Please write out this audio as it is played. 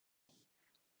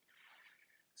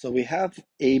So we have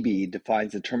AB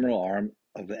defines the terminal arm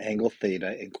of the angle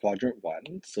theta in quadrant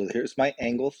 1. So here's my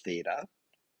angle theta.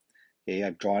 Okay,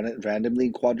 I've drawn it randomly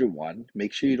in quadrant 1.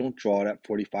 Make sure you don't draw it at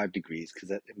 45 degrees because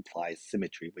that implies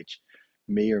symmetry, which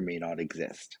may or may not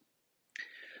exist.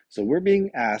 So we're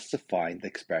being asked to find the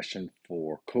expression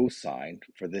for cosine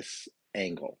for this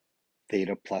angle,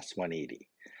 theta plus 180.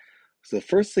 So the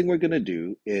first thing we're going to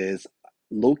do is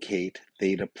locate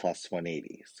theta plus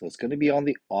 180. So it's going to be on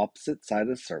the opposite side of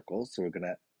the circle. So we're going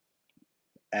to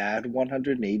add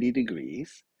 180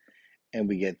 degrees and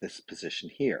we get this position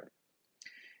here.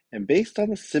 And based on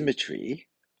the symmetry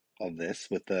of this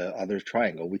with the other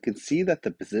triangle, we can see that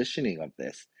the positioning of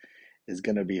this is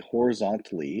going to be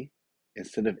horizontally.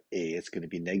 Instead of A, it's going to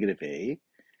be negative A,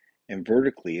 and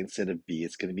vertically, instead of B,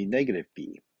 it's going to be negative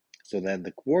B. So then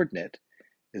the coordinate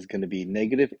is going to be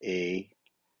negative A,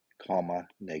 comma,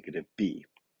 negative B.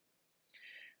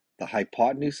 The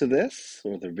hypotenuse of this,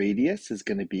 or the radius, is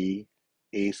going to be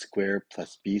A squared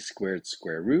plus B squared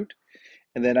square root,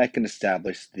 and then I can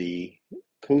establish the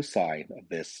cosine of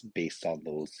this based on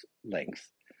those lengths.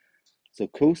 So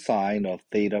cosine of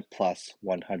theta plus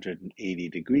 180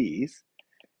 degrees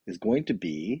is going to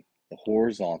be the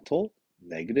horizontal,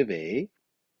 negative A,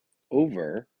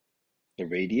 over the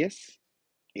radius,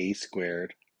 A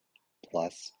squared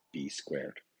plus B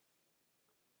squared.